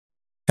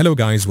Hello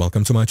guys,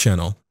 welcome to my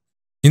channel.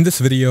 In this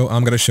video,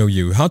 I'm going to show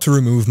you how to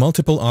remove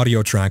multiple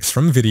audio tracks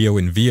from video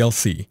in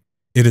VLC.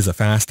 It is a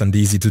fast and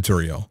easy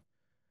tutorial.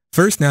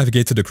 First,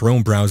 navigate to the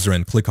Chrome browser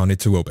and click on it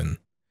to open.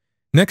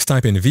 Next,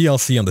 type in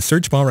VLC on the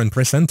search bar and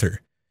press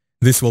enter.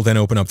 This will then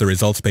open up the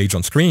results page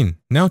on screen.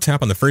 Now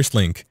tap on the first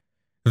link.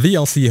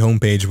 VLC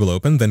homepage will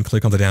open, then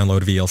click on the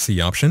download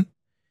VLC option.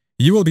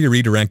 You will be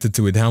redirected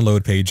to a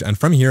download page, and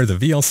from here the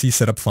VLC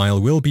setup file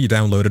will be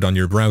downloaded on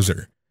your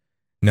browser.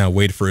 Now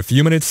wait for a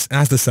few minutes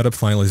as the setup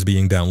file is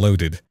being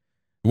downloaded.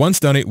 Once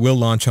done, it will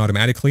launch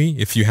automatically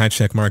if you had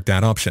checkmarked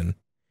that option.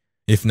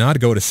 If not,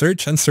 go to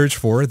search and search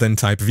for, then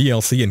type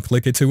VLC and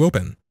click it to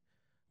open.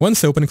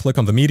 Once open, click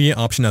on the media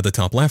option at the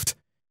top left.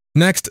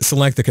 Next,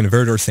 select the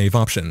convert or save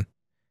option.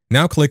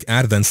 Now click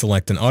add, then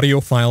select an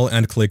audio file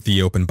and click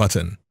the open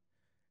button.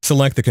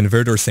 Select the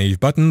convert or save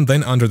button,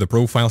 then under the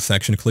profile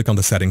section click on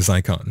the settings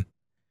icon.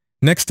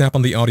 Next, tap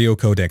on the audio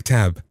codec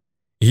tab.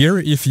 Here,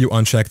 if you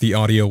uncheck the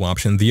audio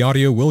option, the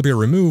audio will be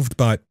removed,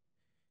 but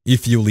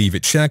if you leave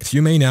it checked,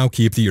 you may now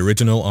keep the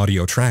original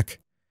audio track.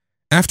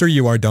 After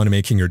you are done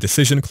making your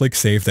decision, click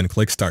Save, then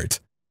click Start.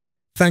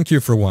 Thank you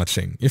for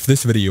watching. If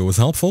this video was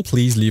helpful,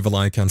 please leave a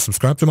like and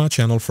subscribe to my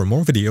channel for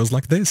more videos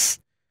like this.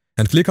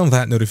 And click on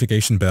that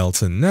notification bell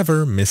to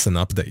never miss an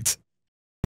update.